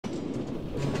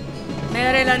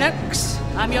Mary Lennox,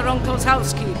 I'm your uncle's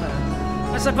housekeeper.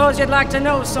 I suppose you'd like to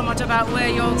know somewhat about where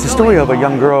you're going. It's the story of a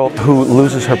young girl who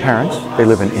loses her parents. They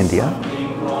live in India.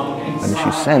 And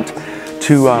she's sent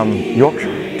to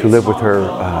Yorkshire to live with her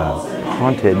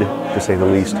haunted, to say the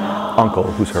least, uncle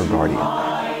who's her guardian.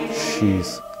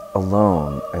 She's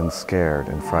alone and scared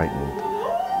and frightened.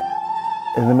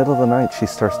 In the middle of the night, she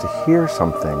starts to hear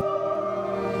something.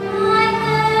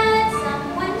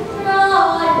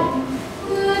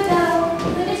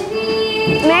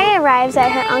 Mary arrives at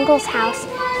her uncle's house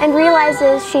and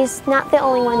realizes she's not the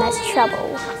only one that's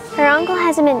troubled. Her uncle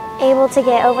hasn't been able to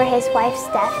get over his wife's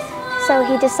death, so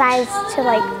he decides to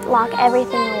lock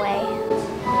everything away.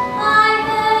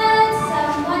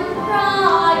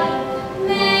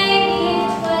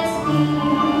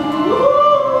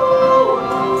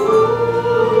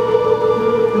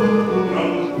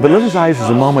 But Lily's Eyes is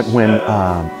a moment when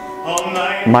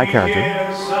my character,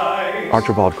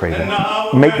 Archibald Craven,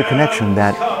 make the connection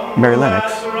that Mary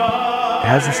Lennox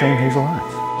has the same hazel eyes.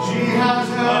 She has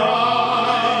her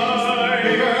eyes,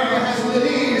 bigger as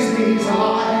Lily's these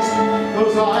eyes,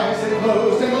 those eyes that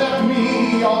closed and left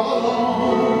me all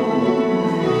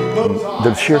alone.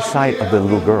 The sheer sight of the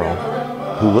little girl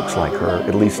who looks like her,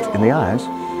 at least in the eyes,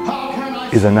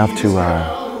 is enough to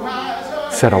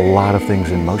set a lot of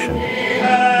things in motion.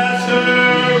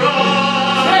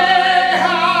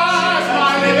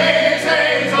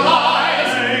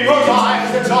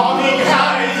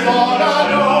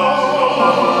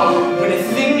 When a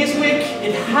thing is weak,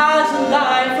 it has a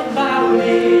life about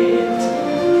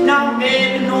it. Now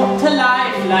maybe not to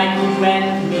life like you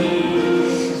and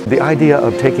me. The idea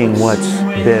of taking what's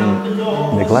been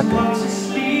neglected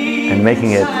and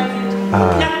making it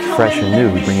fresh and new,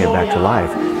 bringing it back to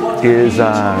life, is,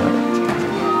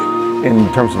 in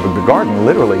terms of the garden,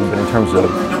 literally, but in terms of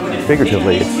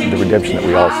figuratively, it's the redemption that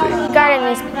we all see. The garden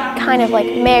is kind of like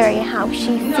Mary, how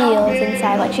she feels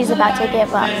inside, like she's about to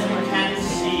give up.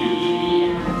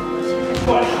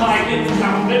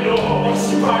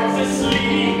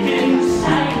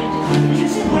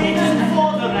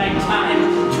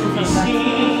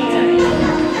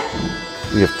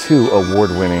 We have two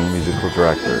award-winning musical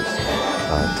directors,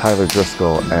 Tyler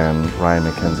Driscoll and Ryan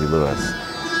Mackenzie Lewis,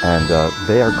 and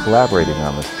they are collaborating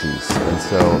on this piece. And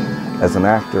so, as an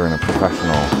actor and a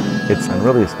professional, it's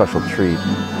really a special treat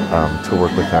to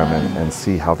work with them and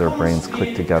see how their brains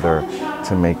click together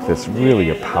to make this really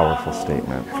a powerful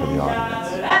statement for the audience.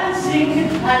 And sing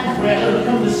and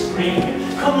welcome the spring.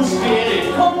 Come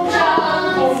spirit, come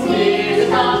child, come live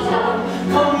in our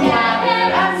town. Come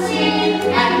gather and sing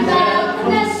and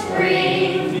welcome the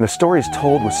spring. The story is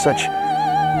told with such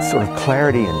sort of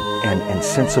clarity and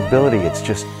sensibility. It's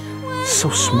just so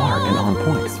smart and on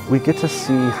point. We get to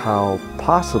see how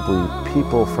possibly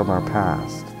people from our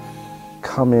past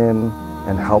come in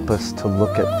and help us to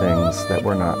look at things that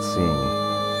we're not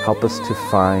seeing, help us to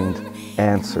find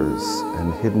answers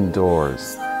and hidden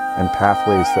doors and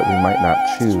pathways that we might not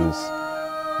choose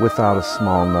without a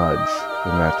small nudge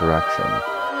in that direction.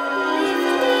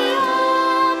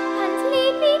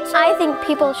 I think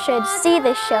people should see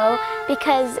this show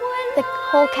because the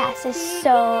whole cast is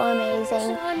so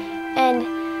amazing. And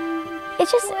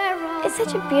it's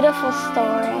such a beautiful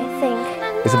story, I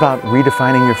think. It's about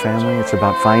redefining your family. It's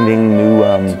about finding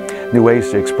new ways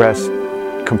to express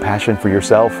compassion for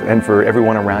yourself and for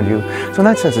everyone around you. So in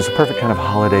that sense, it's a perfect kind of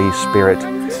holiday spirit.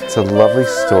 It's a lovely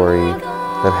story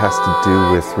that has to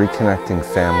do with reconnecting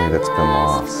family that's been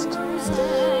lost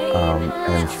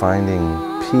and finding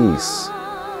peace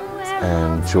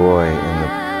and joy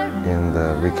in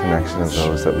the reconnection of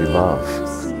those that we love.